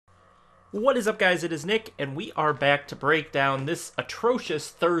What is up, guys? It is Nick, and we are back to break down this atrocious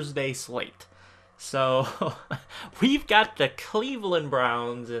Thursday slate. So, we've got the Cleveland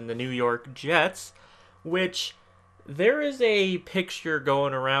Browns and the New York Jets, which there is a picture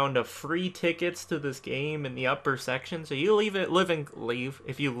going around of free tickets to this game in the upper section. So if you live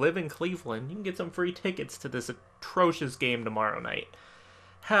in Cleveland, you can get some free tickets to this atrocious game tomorrow night.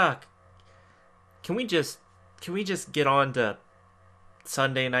 Can we just get on to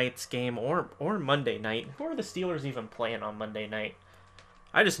Sunday night's game or Monday night? Who are the Steelers even playing on Monday night?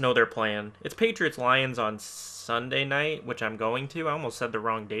 I just know they're playing. It's Patriots-Lions on Sunday night, which I'm going to. I almost said the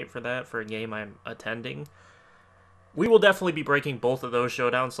wrong date for that for a game I'm attending. We will definitely be breaking both of those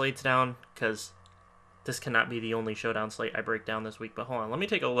showdown slates down, because this cannot be the only showdown slate I break down this week. But hold on, let me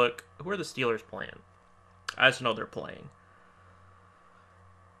take a look. Who are the Steelers playing? I just know they're playing.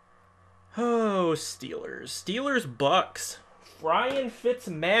 Oh, Steelers. Steelers-Bucks. Ryan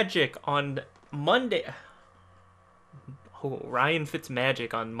Fitzmagic on Monday. Oh, Ryan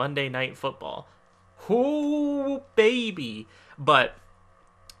Fitzmagic on Monday Night Football. Oh, baby. But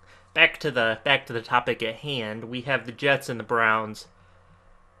back to the topic at hand. We have the Jets and the Browns.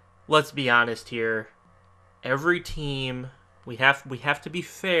 Let's be honest here. Every team, we have to be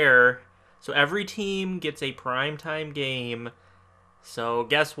fair. So every team gets a primetime game. So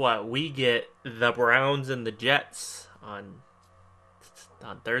guess what? We get the Browns and the Jets on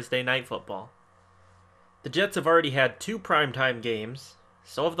Thursday Night Football. The Jets have already had 2 primetime games.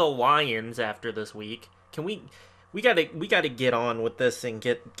 So have the Lions after this week. We gotta get on with this and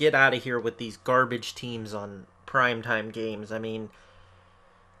get out of here with these garbage teams on primetime games. I mean,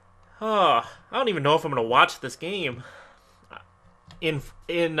 I don't even know if I'm gonna watch this game. Being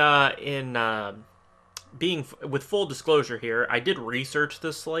with full disclosure here, I did research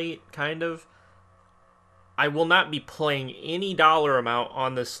this slate, kind of. I will not be playing any dollar amount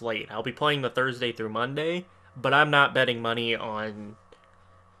on this slate. I'll be playing the Thursday through Monday, but I'm not betting money on,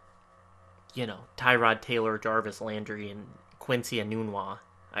 Tyrod Taylor, Jarvis Landry, and Quincy Enunwa.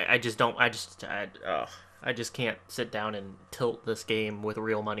 I just can't sit down and tilt this game with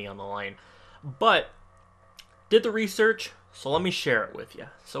real money on the line. But did the research, so let me share it with you.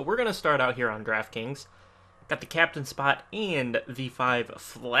 So we're going to start out here on DraftKings. Got the captain spot and the 5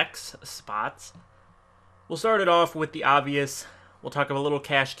 flex spots. We'll start it off with the obvious. We'll talk about a little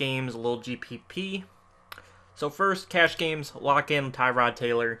cash games, a little GPP. So first, cash games, lock in Tyrod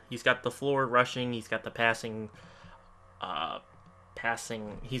Taylor. He's got the floor rushing. He's got the passing.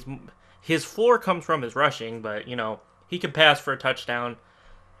 His floor comes from his rushing, but, he can pass for a touchdown.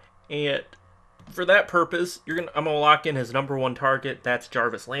 And for that purpose, I'm going to lock in his number 1 target. That's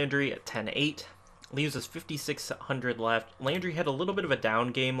Jarvis Landry at 10-8. Leaves us 5,600 left. Landry had a little bit of a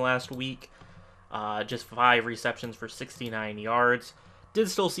down game last week. Just 5 receptions for 69 yards. Did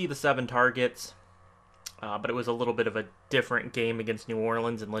still see the 7 targets, but it was a little bit of a different game against New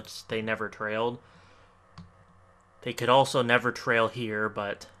Orleans in which they never trailed. They could also never trail here,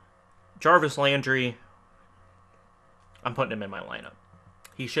 but Jarvis Landry, I'm putting him in my lineup.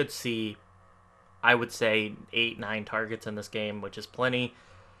 He should see, I would say, 8-9 targets in this game, which is plenty.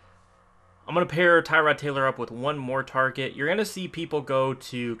 I'm going to pair Tyrod Taylor up with 1 more target. You're going to see people go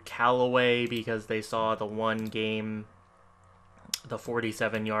to Callaway because they saw the one game, the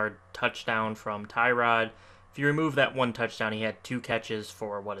 47-yard touchdown from Tyrod. If you remove that 1 touchdown, he had 2 catches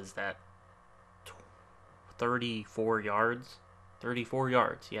for, 34 yards? 34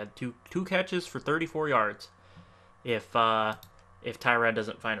 yards. He had two catches for 34 yards if Tyrod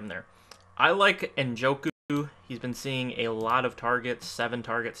doesn't find him there. I like Njoku. He's been seeing a lot of targets, 7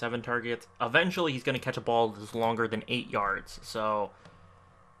 targets. Eventually, he's going to catch a ball that's longer than 8 yards. So,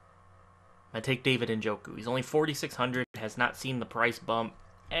 I take David Njoku. He's only 4,600, has not seen the price bump.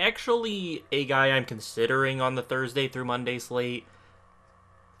 Actually, a guy I'm considering on the Thursday through Monday slate.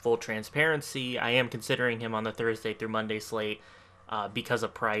 Full transparency, I am considering him on the Thursday through Monday slate because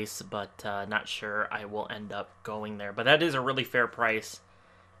of price, but not sure I will end up going there. But that is a really fair price,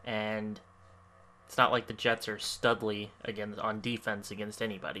 and it's not like the Jets are studly on defense against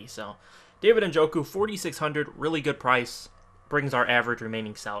anybody. So, David Njoku, 4,600, really good price. Brings our average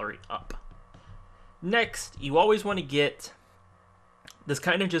remaining salary up. Next, you always want to get, this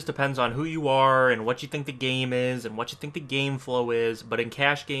kind of just depends on who you are and what you think the game is and what you think the game flow is. But in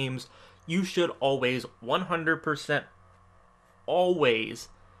cash games, you should always, 100%, always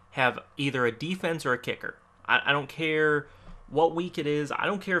have either a defense or a kicker. I don't care what week it is. I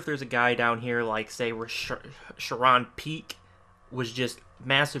don't care if there's a guy down here like, say, Sharon Peak was just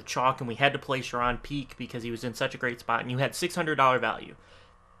massive chalk and we had to play Sharon Peak because he was in such a great spot and you had $600 value.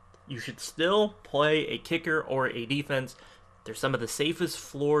 You should still play a kicker or a defense They're some of the safest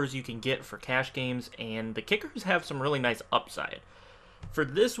floors you can get for cash games, and the kickers have some really nice upside. For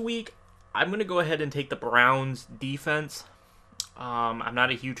this week, I'm going to go ahead and take the Browns defense. I'm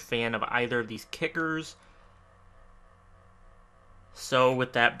not a huge fan of either of these kickers. So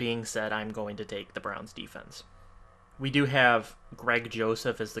with that being said, I'm going to take the Browns defense. We do have Greg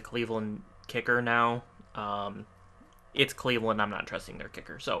Joseph as the Cleveland kicker now. It's Cleveland. I'm not trusting their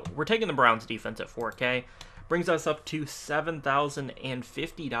kicker. So we're taking the Browns defense at 4K. Brings us up to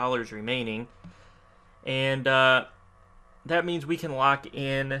 $7,050 remaining. And that means we can lock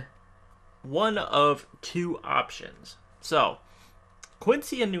in one of two options. So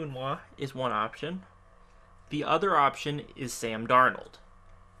Quincy Enunwa is one option. The other option is Sam Darnold.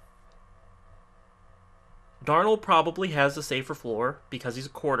 Darnold probably has a safer floor because he's a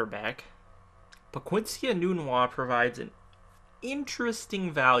quarterback. But Quincy Enunwa provides an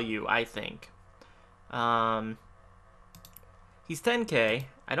interesting value, I think. He's 10K.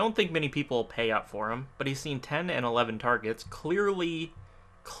 I don't think many people will pay up for him, but he's seen 10 and 11 targets. Clearly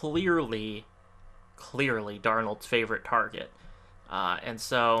Darnold's favorite target. And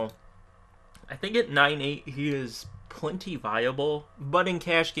so I think at 9.8 he is plenty viable, but in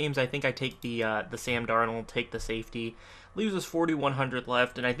cash games I think I take the Sam Darnold, take the safety. Leaves us 4,100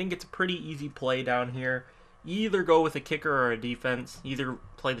 left, and I think it's a pretty easy play down here. You either go with a kicker or a defense. You either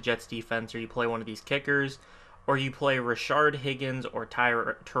play the Jets defense or you play one of these kickers, or you play Rashard Higgins or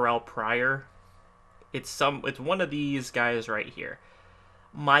Terrell Pryor. It's one of these guys right here.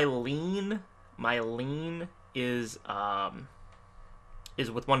 My lean is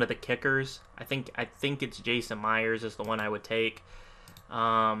with one of the kickers. I think it's Jason Myers is the one I would take.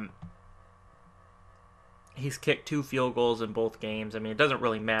 He's kicked 2 field goals in both games. I mean, it doesn't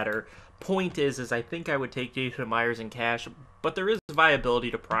really matter. Point is I think I would take Jason Myers in cash, but there is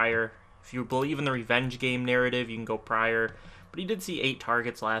viability to Pryor. If you believe in the revenge game narrative, you can go Pryor. But he did see 8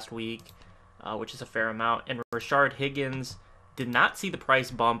 targets last week, which is a fair amount. And Rashard Higgins did not see the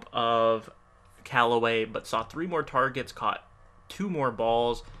price bump of Callaway, but saw 3 more targets, caught 2 more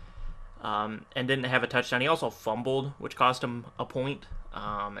balls, and didn't have a touchdown. He also fumbled, which cost him a point.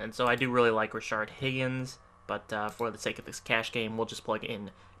 And so I do really like Rashard Higgins, but for the sake of this cash game, we'll just plug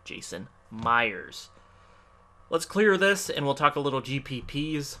in Jason Myers. Let's clear this, and we'll talk a little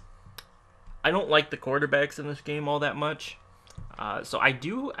GPPs. I don't like the quarterbacks in this game all that much, so I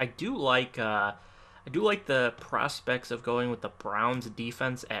do like the prospects of going with the Browns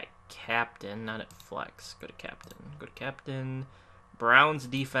defense at captain, not at flex. Go to captain. Browns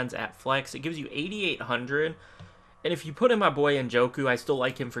defense at flex. It gives you 8,800. And if you put in my boy Njoku, I still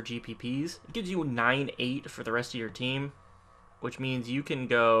like him for GPPs. It gives you 9,800 for the rest of your team, which means you can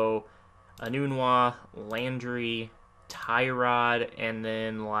go Enunwa, Landry, Tyrod, and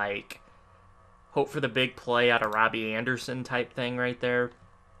then like hope for the big play out of Robbie Anderson type thing right there.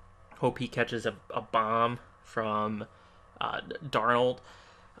 Hope he catches a bomb from Darnold.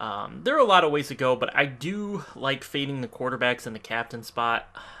 There are a lot of ways to go, but I do like fading the quarterbacks in the captain spot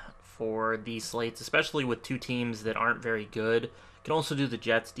for these slates, especially with 2 teams that aren't very good. You can also do the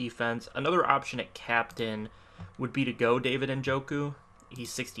Jets defense. Another option at captain would be to go David Njoku. He's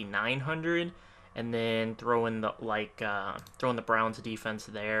 6,900, and then throw in the Browns defense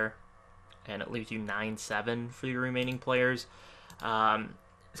there, and it leaves you 9,700 for your remaining players.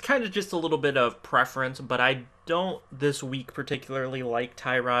 It's kind of just a little bit of preference, but I don't this week particularly like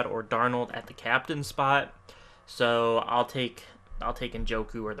Tyrod or Darnold at the captain spot, so I'll take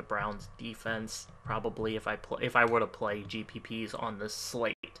Njoku or the Browns defense probably if I were to play GPPs on this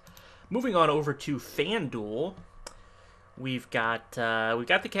slate. Moving on over to FanDuel, we've got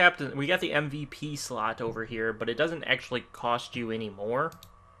the captain, we got the MVP slot over here, but it doesn't actually cost you any more.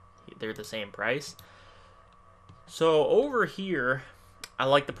 They're the same price. So over here, I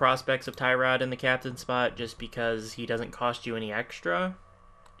like the prospects of Tyrod in the captain spot just because he doesn't cost you any extra.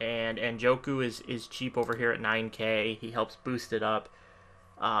 And Njoku is cheap over here at 9K. He helps boost it up.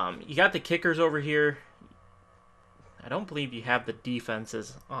 You got the kickers over here. I don't believe you have the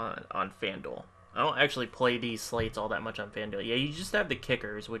defenses on FanDuel. I don't actually play these slates all that much on FanDuel. Yeah, you just have the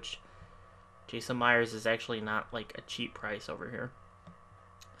kickers, which Jason Myers is actually not like a cheap price over here.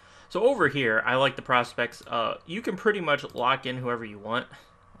 So over here, I like the prospects. You can pretty much lock in whoever you want.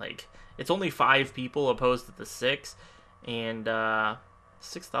 Like, it's only 5 people opposed to the 6, and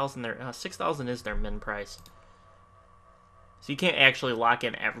 6,000 there. 6,000 is their min price. So you can't actually lock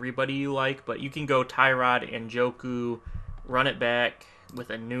in everybody you like, but you can go Tyrod and Njoku, run it back with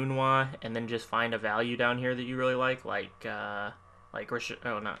a Enunwa, and then just find a value down here that you really like no.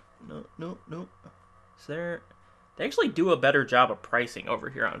 Is there? They actually do a better job of pricing over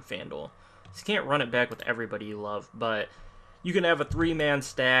here on FanDuel. So you can't run it back with everybody you love, but You can have a 3-man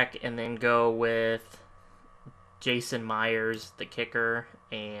stack and then go with Jason Myers, the kicker,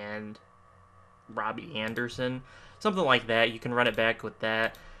 and Robbie Anderson. Something like that. You can run it back with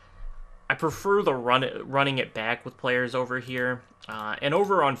that. I prefer the running it back with players over here. And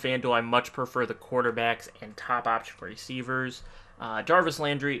over on FanDuel, I much prefer the quarterbacks and top option receivers. Jarvis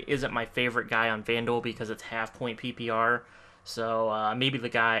Landry isn't my favorite guy on FanDuel because it's half-point PPR. So maybe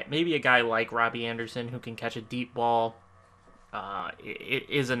a guy like Robbie Anderson who can catch a deep ball. It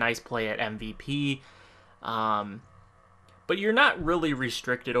is a nice play at MVP. But you're not really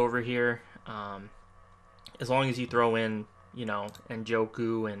restricted over here. As long as you throw in,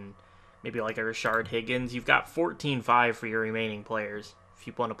 Njoku and maybe like a Rashard Higgins, you've got 14-5 for your remaining players. If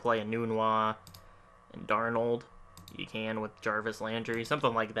you want to play a Nunwa and Darnold, you can with Jarvis Landry,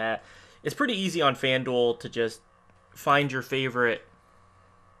 something like that. It's pretty easy on FanDuel to just find your favorite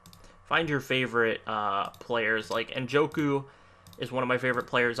players. Like Njoku is one of my favorite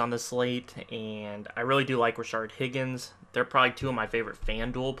players on the slate, and I really do like Rashard Higgins. They're probably two of my favorite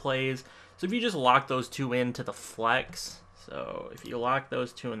FanDuel plays. So if you just lock those two into the flex,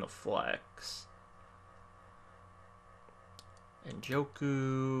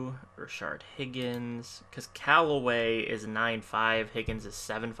 Njoku, Rashard Higgins, because Callaway is 9.5, Higgins is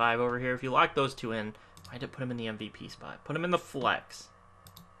 7.5 over here. If you lock those two in, why did I put him in the MVP spot? Put him in the flex.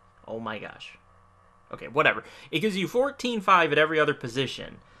 Oh my gosh. Okay, whatever. It gives you 14.5 at every other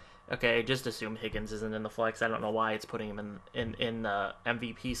position. Okay, just assume Higgins isn't in the flex. I don't know why it's putting him in the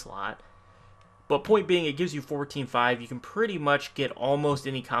MVP slot. But point being, it gives you 14.5. You can pretty much get almost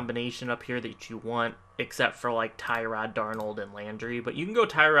any combination up here that you want, except for like Tyrod, Darnold, and Landry. But you can go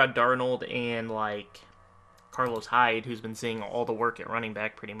Tyrod, Darnold, and like Carlos Hyde, who's been seeing all the work at running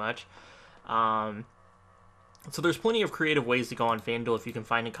back pretty much. So there's plenty of creative ways to go on FanDuel if you can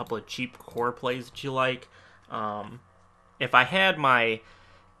find a couple of cheap core plays that you like. If I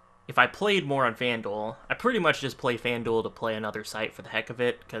played more on FanDuel, I pretty much just play FanDuel to play another site for the heck of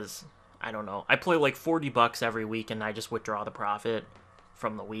it, because I don't know. I play like $40 every week, and I just withdraw the profit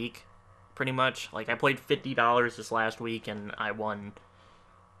from the week, pretty much. Like, I played $50 this last week, and I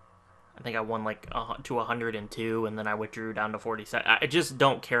think I won like to 102, and then I withdrew down to 47. I just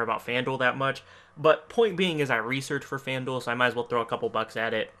don't care about FanDuel that much. But point being is I research for FanDuel, so I might as well throw a couple bucks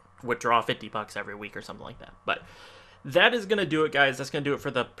at it, withdraw $50 every week or something like that. But that is going to do it, guys. That's going to do it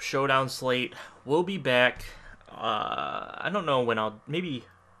for the Showdown Slate. We'll be back. I don't know when maybe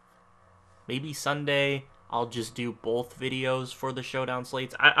Sunday. I'll just do both videos for the Showdown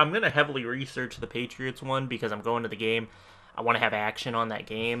Slates. I'm going to heavily research the Patriots one because I'm going to the game. I want to have action on that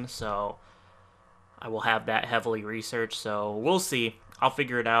game, so I will have that heavily researched. So we'll see. I'll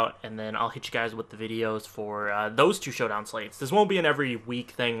figure it out, and then I'll hit you guys with the videos for those two Showdown Slates. This won't be an every week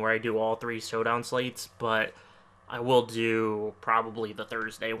thing where I do all three Showdown Slates, but I will do probably the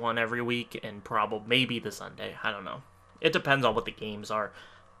Thursday one every week and maybe the Sunday. I don't know. It depends on what the games are.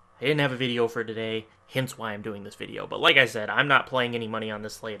 I didn't have a video for today, hence why I'm doing this video. But like I said, I'm not playing any money on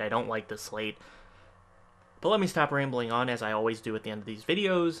this slate. I don't like this slate. But let me stop rambling on, as I always do at the end of these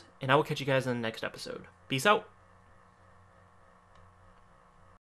videos, and I will catch you guys in the next episode. Peace out.